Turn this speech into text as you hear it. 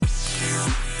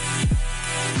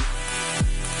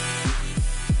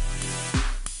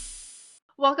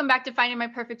Welcome back to Finding My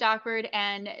Perfect Awkward.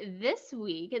 And this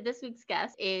week's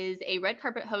guest is a red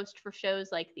carpet host for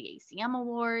shows like the ACM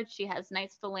Awards. She has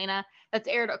Nights with Elena that's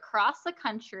aired across the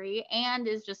country and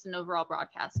is just an overall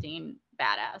broadcasting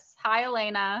badass. Hi,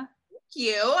 Elena.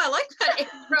 You. I like that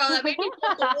intro. That made me feel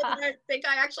older than I think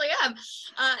I actually am.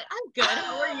 I'm good.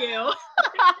 How are you?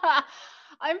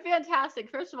 I'm fantastic.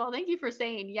 First of all, thank you for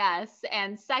saying yes.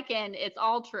 And second, it's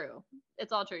all true.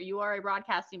 It's all true. You are a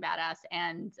broadcasting badass.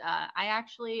 And I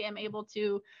actually am able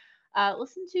to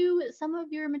listen to some of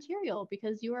your material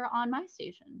because you are on my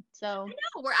station. So I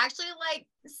know we're actually like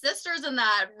sisters in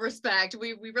that respect.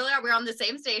 We really are. We're on the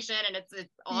same station, and it's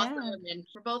awesome. yeah. And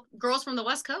we're both girls from the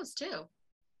West Coast too.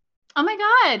 Oh my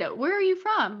God. Where are you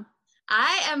from?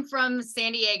 I am from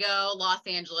San Diego, Los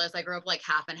Angeles. I grew up like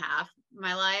half and half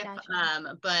my life.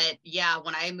 Gotcha. But yeah,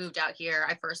 when I moved out here,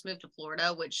 I first moved to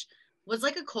Florida, which was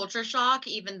like a culture shock,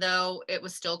 even though it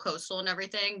was still coastal and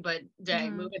everything. But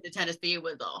dang, Mhm. moving to Tennessee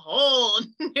was a whole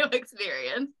new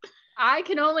experience. I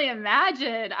can only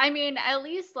imagine. I mean, at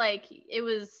least like it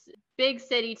was big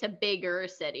city to bigger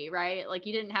city, right? Like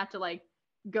you didn't have to like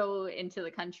go into the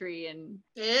country and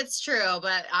It's true,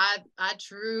 but I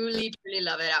truly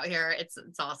love it out here. It's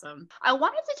awesome. I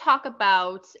want to talk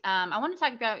about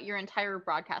your entire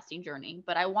broadcasting journey,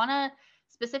 but I want to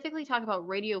specifically talk about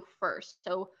radio first.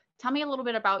 So tell me a little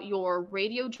bit about your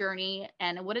radio journey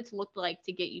and what it's looked like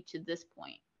to get you to this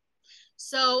point.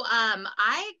 So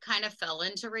I kind of fell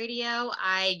into radio.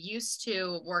 I used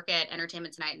to work at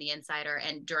Entertainment Tonight and The Insider,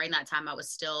 and during that time I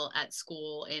was still at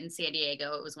school in San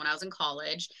Diego. It was when I was in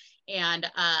college. And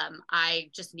I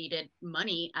just needed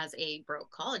money as a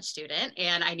broke college student,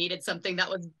 and I needed something that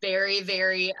was very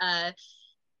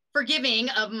forgiving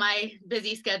of my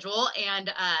busy schedule.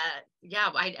 And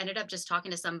yeah, I ended up just talking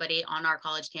to somebody on our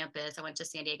college campus. I went to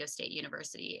San Diego State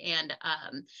University, and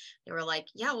they were like,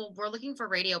 yeah, well, we're looking for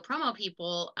radio promo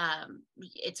people.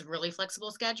 It's a really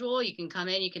flexible schedule. You can come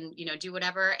in, you can, do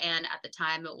whatever. And at the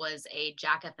time it was a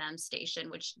Jack FM station,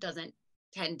 which doesn't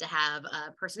tend to have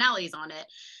personalities on it.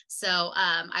 So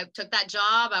I took that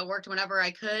job. I worked whenever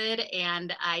I could,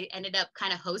 and I ended up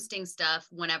kind of hosting stuff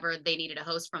whenever they needed a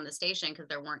host from the station because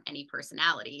there weren't any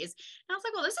personalities. And I was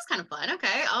like, well, this is kind of fun.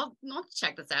 Okay, I'll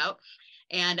check this out.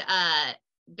 And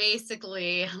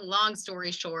basically, long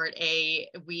story short,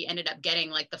 we ended up getting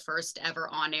like the first ever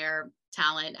on-air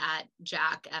talent at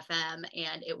Jack FM,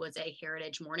 and it was a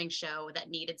heritage morning show that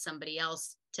needed somebody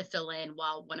else to fill in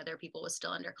while one of their people was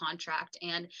still under contract.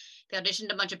 And they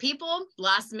auditioned a bunch of people.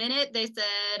 Last minute, they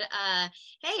said,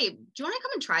 hey, do you want to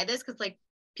come and try this? Because like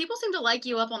people seem to like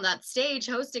you up on that stage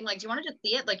hosting. Like, do you want to just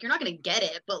see it? Like, you're not going to get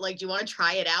it, but like, do you want to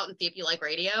try it out and see if you like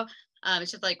radio?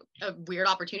 It's just like a weird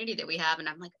opportunity that we have. And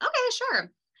I'm like, okay,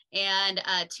 sure. And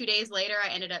 2 days later, I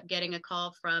ended up getting a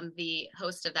call from the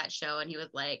host of that show. And he was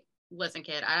like, listen,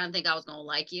 kid, I don't think I was going to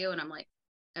like you. And I'm like,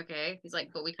 okay. He's like,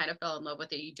 but we kind of fell in love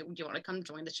with it. Do you want to come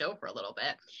join the show for a little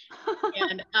bit?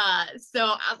 And so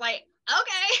I was like,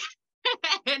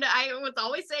 okay. And I was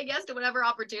always saying yes to whatever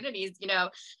opportunities,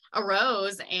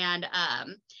 arose. And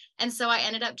so I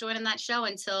ended up joining that show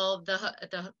until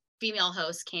the female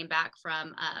host came back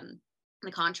from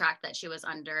the contract that she was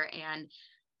under, and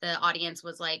the audience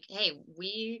was like, hey,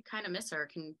 we kind of miss her.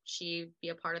 Can she be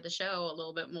a part of the show a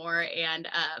little bit more? And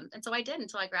so I did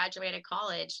until I graduated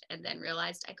college, and then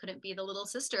realized I couldn't be the little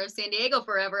sister of San Diego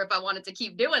forever if I wanted to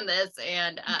keep doing this.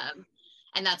 And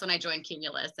that's when I joined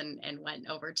Cumulus and went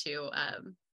over to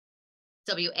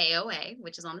WAOA,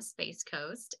 which is on the Space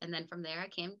Coast. And then from there, I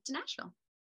came to Nashville.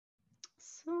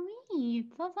 Sweet.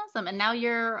 That's awesome. And now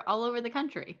you're all over the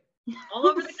country. All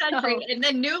over the country. And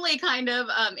then newly kind of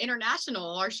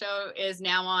international. Our show is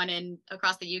now on in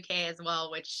across the UK as well,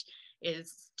 which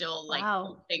is still like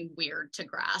something weird to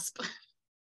grasp.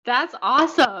 That's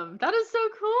awesome. That is so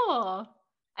cool.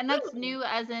 And that's new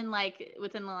as in like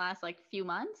within the last like few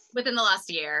months? Within the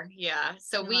last year. Yeah.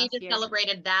 So we just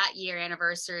celebrated that year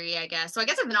anniversary, I guess. So I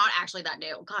guess it's not actually that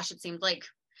new. Gosh, it seemed like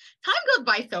time goes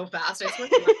by so fast. I swear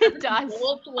it does.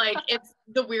 Like it's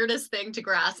the weirdest thing to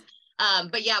grasp.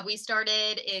 But yeah, we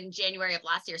started in January of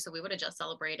last year. So we would have just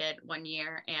celebrated 1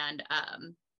 year, and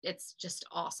it's just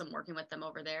awesome working with them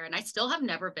over there. And I still have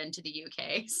never been to the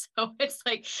UK. So it's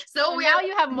like, so weird. Now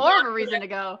you have more of a reason to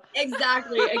go.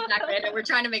 Exactly. And we're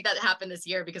trying to make that happen this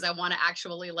year because I want to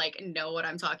actually like know what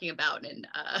I'm talking about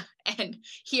and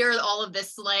hear all of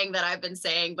this slang that I've been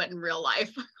saying, but in real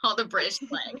life, all the British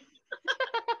slang.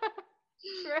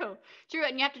 True.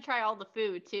 And you have to try all the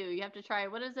food too. You have to try,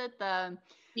 what is it? The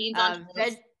beans on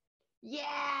toast. Yeah.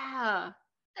 I know,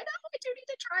 I do need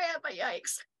to try it, but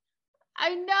yikes.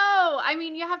 I know. I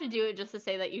mean, you have to do it just to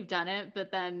say that you've done it,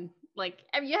 but then like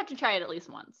you have to try it at least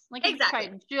once. Like you Exactly.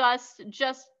 have to try it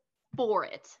just for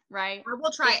it, right? I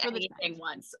will try Just for the anything trend.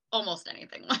 once, almost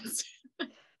anything once.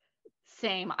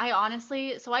 Same. I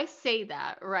honestly, so I say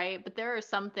that, right? But there are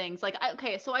some things like,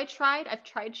 okay, so I've tried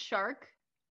shark.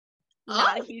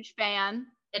 Not a Oh, huge fan.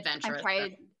 I've adventurous.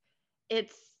 tried,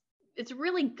 it's, it's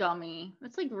really gummy.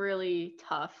 It's like really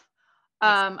tough.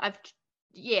 Makes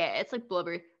Yeah, it's like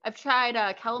blubbery. I've tried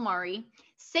calamari.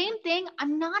 Same thing.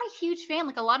 I'm not a huge fan.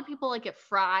 Like a lot of people like it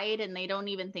fried and they don't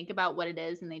even think about what it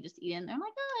is and they just eat it and they're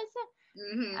like, oh,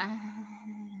 hmm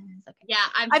it's okay. Yeah,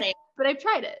 I'm I've, saying. but I've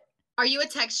tried it. Are you a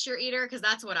texture eater? Because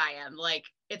that's what I am. Like,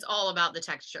 it's all about the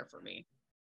texture for me.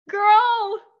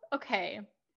 Girl. Okay.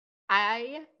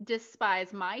 I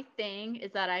despise my thing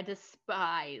is that I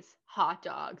despise hot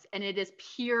dogs and it is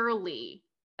purely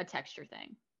a texture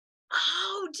thing.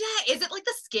 Oh, is it like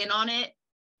the skin on it,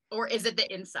 or is it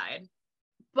the inside?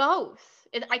 Both.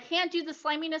 I can't do the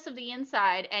sliminess of the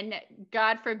inside and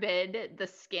God forbid the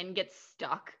skin gets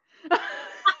stuck.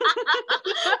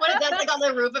 What it does, like on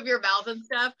the roof of your mouth and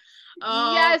stuff.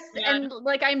 Oh, Yes, man. and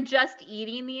like I'm just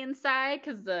eating the inside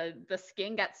because the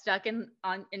skin got stuck in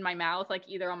my mouth, like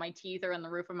either on my teeth or on the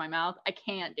roof of my mouth. I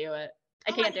can't do it.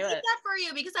 I Oh, I can't hate do it. that for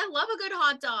you because I love a good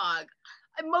hot dog.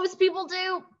 Most people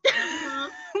do. Mhm.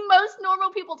 Most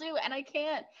normal people do, and I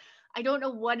can't. I don't know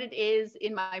what it is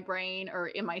in my brain or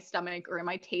in my stomach or in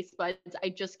my taste buds. I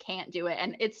just can't do it,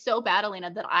 and it's so bad,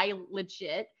 Elena, that I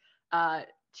legit uh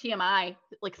TMI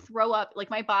like throw up. Like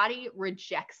my body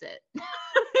rejects it.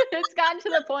 It's gotten to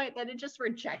the point that it just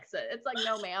rejects it. It's like,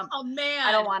 no, ma'am, Oh,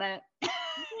 I don't man. want it.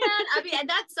 Man, I mean, and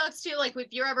that sucks too. Like, if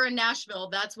you're ever in Nashville,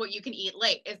 that's what you can eat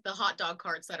late is the hot dog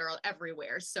carts that are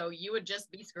everywhere. So you would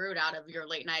just be screwed out of your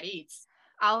late night eats.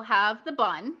 I'll have the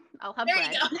bun. I'll have There you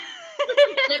bread. go. Put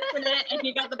some chips in it, and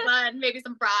you got the bun, maybe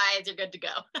some fries. You're good to go.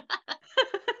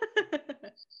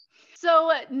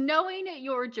 So, knowing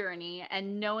your journey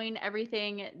and knowing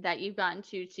everything that you've gotten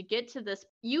to get to this,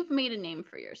 you've made a name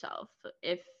for yourself.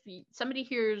 If somebody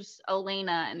hears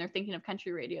Elena and they're thinking of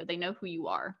country radio, they know who you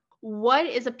are. What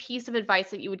is a piece of advice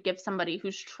that you would give somebody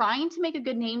who's trying to make a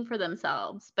good name for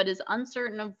themselves but is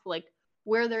uncertain of like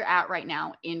where they're at right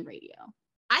now in radio?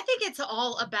 I think it's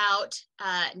all about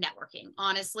networking,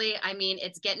 honestly. I mean,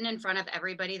 it's getting in front of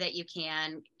everybody that you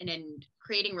can and then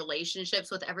creating relationships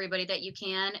with everybody that you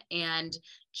can and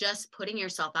just putting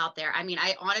yourself out there. I mean,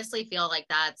 I honestly feel like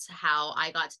that's how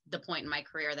I got to the point in my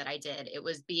career that I did. It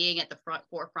was being at the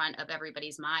forefront of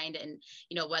everybody's mind. And,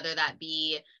 whether that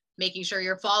be making sure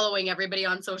you're following everybody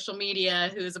on social media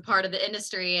who's a part of the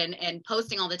industry and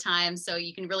posting all the time so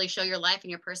you can really show your life and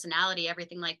your personality,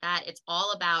 everything like that. It's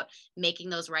all about making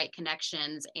those right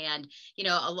connections. And,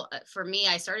 for me,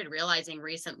 I started realizing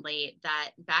recently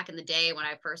that back in the day when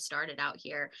I first started out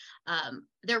here,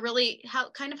 they're really how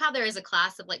there is a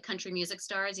class of like country music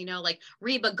stars, like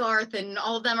Reba Garth and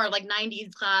all of them are like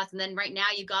 90s class. And then right now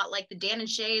you got like the Dan and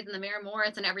Shays and the Mara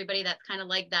Morris and everybody that's kind of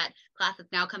like that class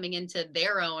that's now coming into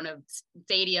their own of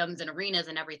stadiums and arenas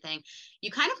and everything. You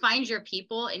kind of find your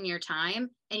people in your time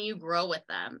and you grow with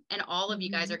them. And all of you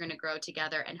guys are going to grow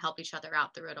together and help each other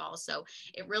out through it all. So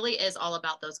it really is all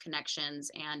about those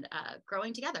connections and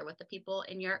growing together with the people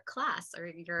in your class or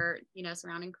your,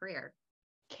 surrounding career.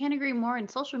 Can't agree more.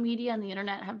 And social media and the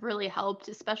internet have really helped,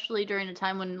 especially during a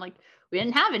time when like we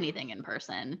didn't have anything in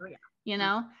person. Oh, yeah. You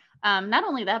know, not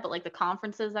only that, but like the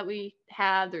conferences that we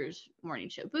have. There's Morning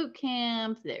Show Boot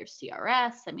Camp. There's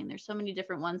CRS. I mean, there's so many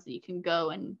different ones that you can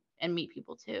go and meet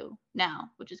people too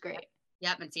now, which is great.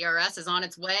 Yep, and CRS is on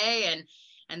its way, and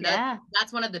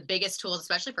that's one of the biggest tools,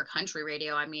 especially for country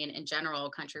radio. I mean, in general,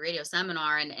 country radio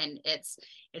seminar, and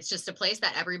it's just a place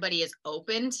that everybody is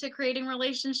open to creating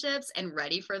relationships and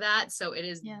ready for that. So it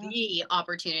is the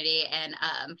opportunity, and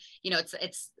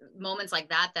it's moments like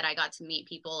that I got to meet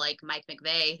people like Mike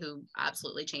McVeigh, who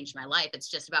absolutely changed my life. It's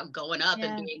just about going up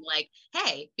and being like,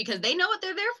 hey, because they know what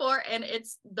they're there for, and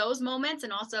it's those moments,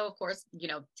 and also, of course,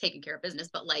 taking care of business,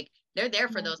 but like they're there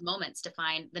for those moments to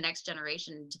find the next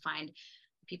generation, to find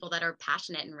people that are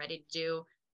passionate and ready to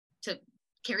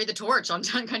carry the torch on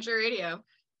country radio.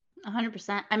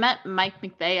 100%. I met Mike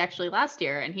McVeigh actually last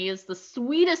year, and he is the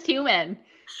sweetest human.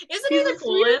 Isn't he the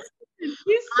coolest?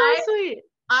 He's so sweet.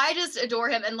 I just adore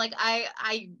him, and like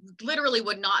I literally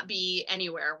would not be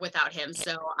anywhere without him.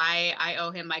 So I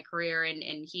owe him my career, and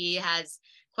he has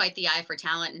quite the eye for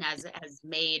talent and has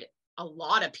made a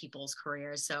lot of people's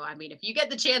careers. So I mean, if you get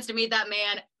the chance to meet that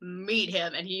man, meet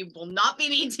him, and he will not be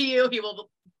mean to you. He will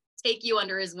take you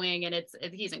under his wing, and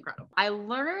he's incredible. I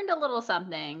learned a little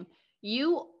something.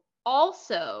 You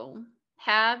also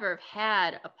have or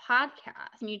have had a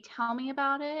podcast. Can you tell me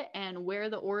about it and where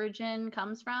the origin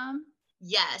comes from?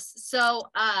 Yes. So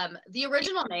the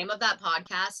original name of that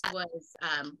podcast was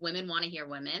Women Want to Hear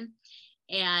Women.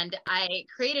 And I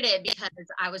created it because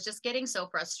I was just getting so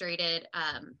frustrated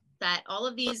that all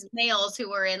of these males who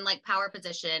were in like power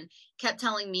position kept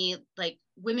telling me like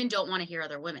women don't want to hear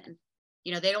other women.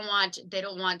 You know, they don't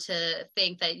want to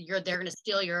think that they're going to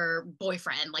steal your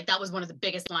boyfriend. Like that was one of the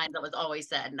biggest lines that was always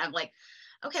said. And I'm like,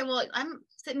 okay, well, I'm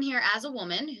sitting here as a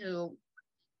woman who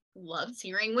loves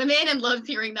hearing women and loves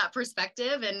hearing that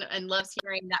perspective and loves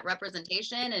hearing that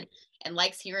representation and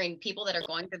likes hearing people that are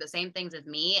going through the same things as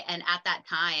me. And at that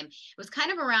time, it was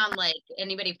kind of around like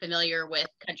anybody familiar with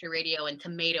country radio and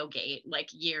Tomato Gate, like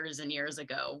years and years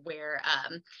ago, where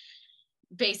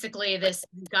basically this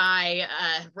guy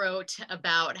wrote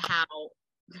about how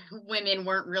women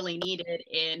weren't really needed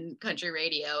in country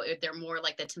radio. They're more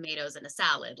like the tomatoes in a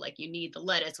salad. Like you need the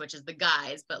lettuce, which is the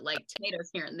guys, but like tomatoes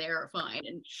here and there are fine.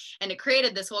 And it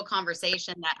created this whole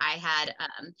conversation that I had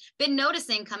been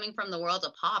noticing coming from the world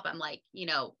of pop. I'm like, you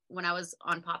know, when I was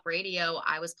on pop radio,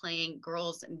 I was playing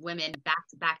girls and women back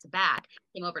to back to back.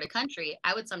 Came over to country,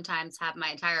 I would sometimes have my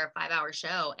entire 5-hour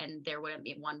show and there wouldn't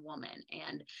be one woman.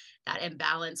 And that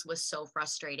imbalance was so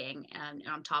frustrating. And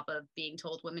on top of being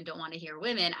told women don't want to hear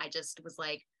women, I just was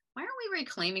like, why aren't we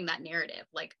reclaiming that narrative?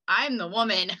 Like, I'm the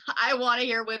woman. I want to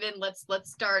hear women. Let's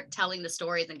start telling the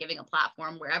stories and giving a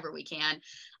platform wherever we can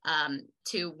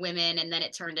to women. And then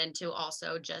it turned into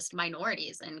also just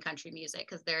minorities in country music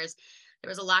because there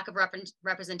was a lack of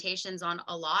representations on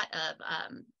a lot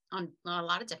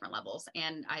of different levels,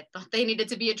 and I thought they needed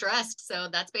to be addressed. So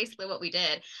that's basically what we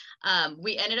did.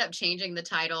 We ended up changing the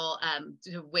title,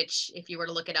 to which if you were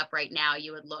to look it up right now,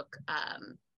 you would look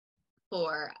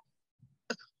for,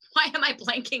 why am I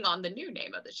blanking on the new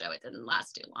name of the show? It didn't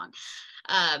last too long.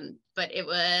 But it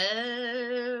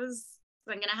was,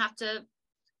 I'm going to have to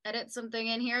edit something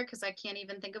in here because I can't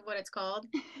even think of what it's called.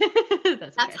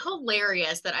 That's okay.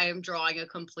 Hilarious that I am drawing a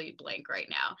complete blank right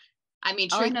now. I mean,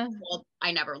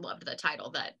 I never loved the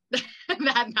title that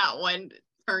that one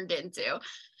turned into.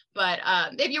 But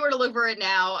if you were to look for it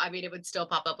now, I mean, it would still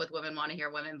pop up with Women Want to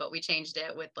Hear Women, but we changed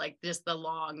it with like just the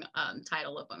long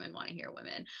title of Women Want to Hear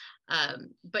Women.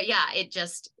 But yeah,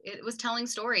 it was telling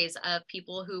stories of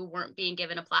people who weren't being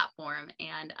given a platform.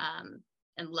 And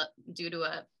due to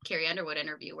a Carrie Underwood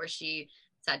interview where she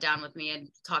sat down with me and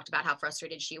talked about how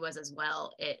frustrated she was as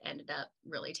well, it ended up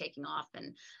really taking off.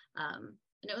 And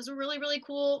it was a really, really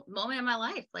cool moment in my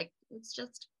life. Like, it's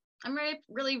just, I'm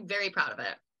really very proud of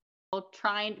it.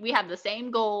 We have the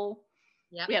same goal.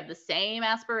 Yep. We have the same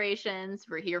aspirations.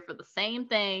 We're here for the same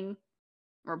thing.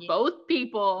 We're both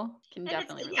people. Can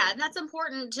definitely relate. Yeah, and that's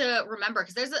important to remember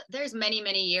because there's many,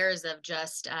 many years of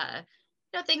just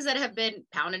things that have been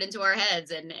pounded into our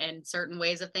heads and certain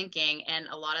ways of thinking. And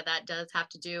a lot of that does have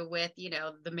to do with,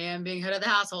 the man being head of the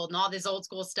household and all this old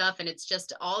school stuff. And it's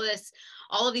just all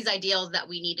of these ideals that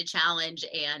we need to challenge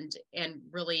and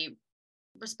really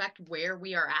respect where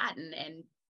we are at and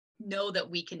know that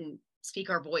we can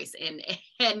speak our voice and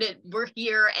we're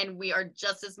here and we are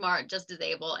just as smart, just as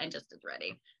able, and just as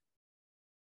ready.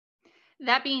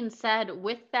 That being said,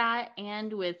 with that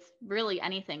and with really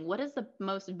anything, what is the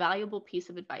most valuable piece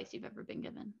of advice you've ever been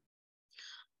given?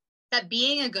 That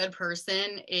being a good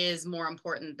person is more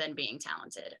important than being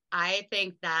talented. I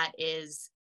think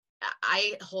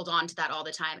I hold on to that all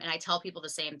the time. And I tell people the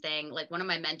same thing. Like one of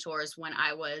my mentors when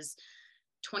I was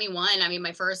 21, I mean,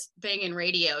 my first thing in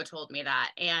radio told me that.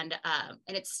 And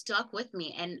it stuck with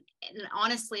me. And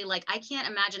honestly, like I can't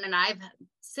imagine. And I've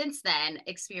since then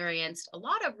experienced a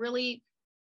lot of really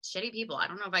shitty people. I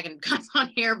don't know if I can cuss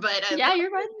on here, but yeah,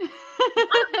 you're right.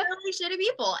 really shitty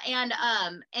people.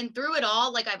 And through it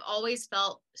all, like I've always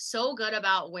felt so good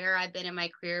about where I've been in my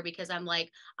career because I'm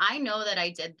like, I know that I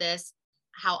did this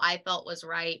how I felt was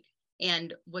right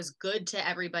and was good to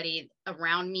everybody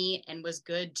around me and was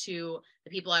good to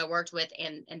the people I worked with.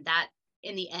 And that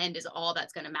in the end is all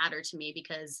that's going to matter to me,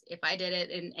 because if I did it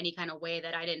in any kind of way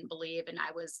that I didn't believe and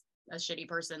I was a shitty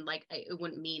person, like it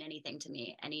wouldn't mean anything to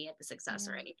me, any of the success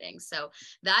or anything. So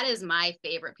that is my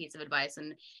favorite piece of advice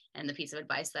and the piece of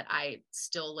advice that I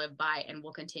still live by and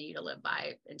will continue to live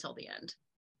by until the end.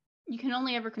 You can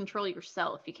only ever control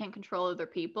yourself. You can't control other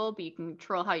people, but you can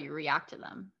control how you react to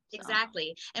them. So.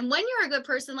 Exactly. And when you're a good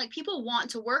person, like people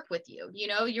want to work with you,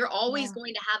 you're always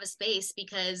going to have a space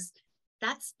because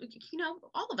that's,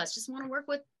 all of us just want to work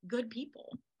with good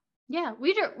people. Yeah,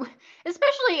 we do,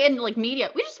 especially in like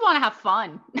media. We just want to have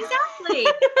fun. Exactly.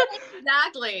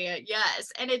 Exactly.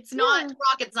 Yes. And it's not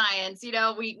rocket science.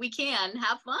 We can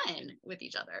have fun with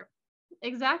each other.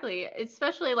 Exactly.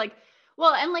 Especially like,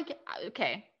 well, and like,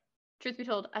 okay, truth be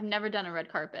told, I've never done a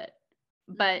red carpet,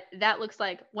 but that looks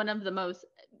like one of the most,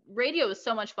 radio is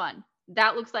so much fun.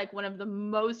 That looks like one of the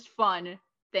most fun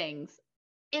things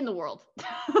in the world.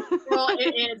 Well,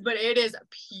 it is, but it is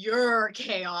pure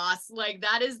chaos. Like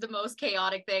that is the most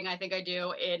chaotic thing I think I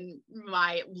do in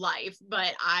my life,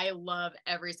 but I love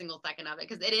every single second of it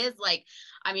because it is like,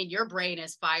 I mean, your brain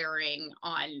is firing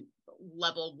on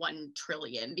level 1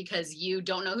 trillion because you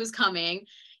don't know who's coming.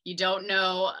 You don't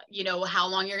know, how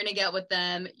long you're going to get with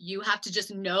them. You have to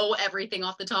just know everything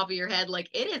off the top of your head. Like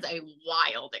it is a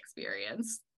wild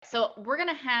experience. So we're going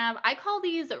to have, I call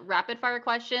these rapid fire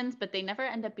questions, but they never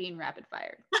end up being rapid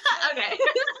fire. Okay.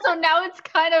 So now it's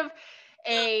kind of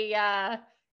a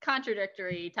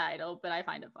contradictory title, but I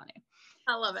find it funny.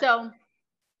 I love it. So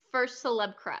first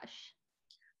celeb crush.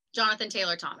 Jonathan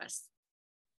Taylor Thomas.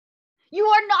 You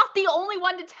are not the only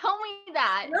one to tell me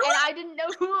that. Really? And I didn't know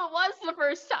who it was the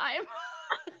first time.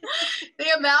 The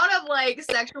amount of like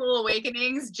sexual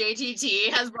awakenings JTT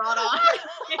has brought on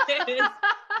is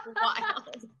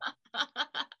wild.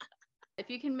 If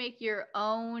you can make your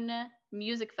own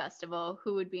music festival,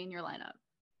 who would be in your lineup?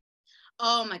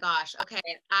 Oh my gosh. Okay.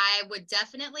 I would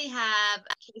definitely have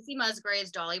Casey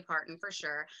Musgraves, Dolly Parton for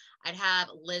sure. I'd have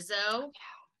Lizzo.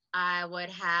 I would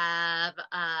have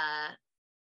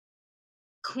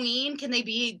Queen. Can they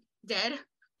be dead?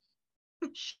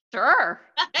 Sure.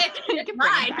 You can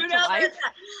fine. Who knows?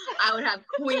 I would have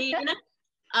Queen.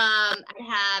 I'd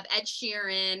have Ed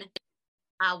Sheeran.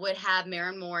 I would have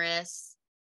Maren Morris.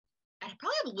 I'd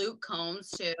probably have Luke Combs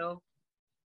too.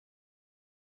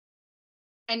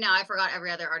 And now I forgot every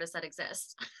other artist that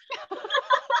exists.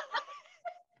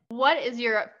 What is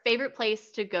your favorite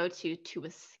place to go to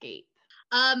escape?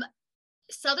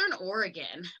 Southern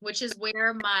Oregon, which is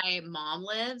where my mom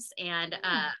lives, and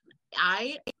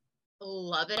I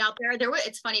love it out there.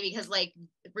 It's funny because like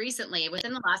recently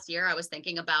within the last year I was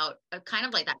thinking about kind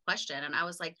of like that question, and I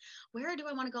was like, where do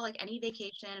I want to go, like any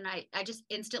vacation? And I just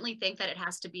instantly think that it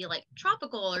has to be like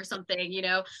tropical or something,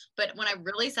 but when I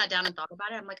really sat down and thought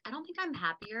about it, I'm like, I don't think I'm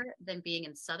happier than being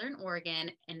in Southern Oregon,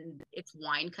 and it's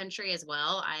wine country as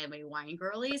well. I am a wine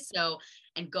girly, so,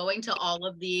 and going to all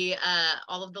of the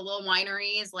little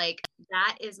wineries, like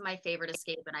that is my favorite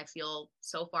escape, and I feel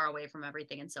so far away from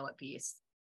everything and so at peace.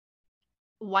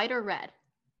 White or red?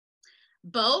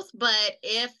 Both, but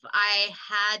if I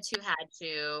had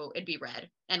to, it'd be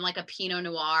red, and like a Pinot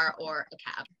Noir or a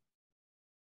Cab.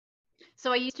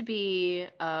 So I used to be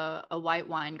a white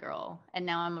wine girl, and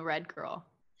now I'm a red girl.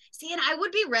 See, and I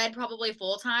would be red probably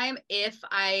full time if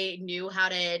I knew how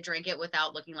to drink it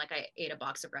without looking like I ate a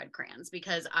box of red crayons,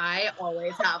 because I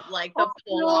always have like the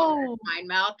full wine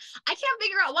mouth. I can't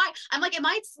figure out why. I'm like, am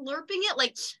I slurping it?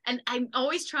 Like, and I'm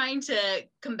always trying to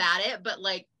combat it, but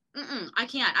like, I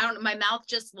can't. I don't. My mouth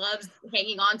just loves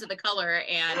hanging on to the color,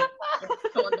 and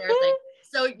it's so embarrassing.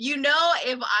 So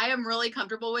if I am really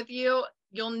comfortable with you,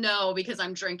 you'll know because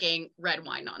I'm drinking red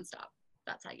wine nonstop.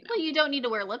 That's how you know. Well, you don't need to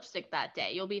wear lipstick that day.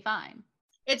 You'll be fine.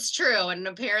 It's true. And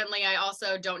apparently I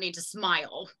also don't need to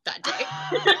smile that day.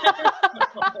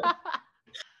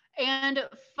 And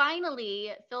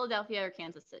finally, Philadelphia or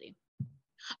Kansas City?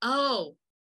 Oh,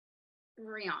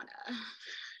 Rihanna.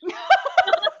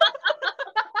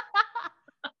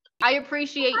 I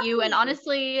appreciate you. And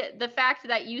honestly, the fact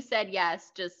that you said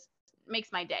yes just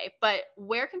makes my day. But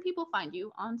where can people find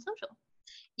you on social?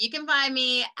 You can find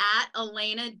me at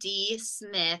Elena D.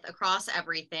 Smith across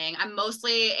everything. I'm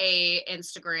mostly a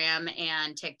Instagram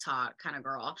and TikTok kind of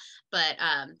girl, but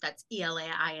that's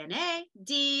Elaina,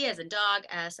 D as in dog,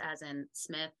 S as in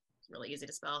Smith. It's really easy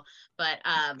to spell, but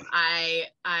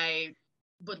I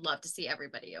would love to see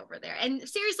everybody over there. And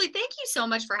seriously, thank you so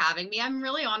much for having me. I'm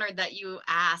really honored that you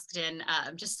asked, and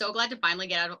I'm just so glad to finally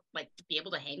get out, like to be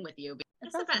able to hang with you.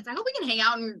 It's the best. I hope we can hang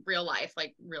out in real life,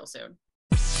 like real soon.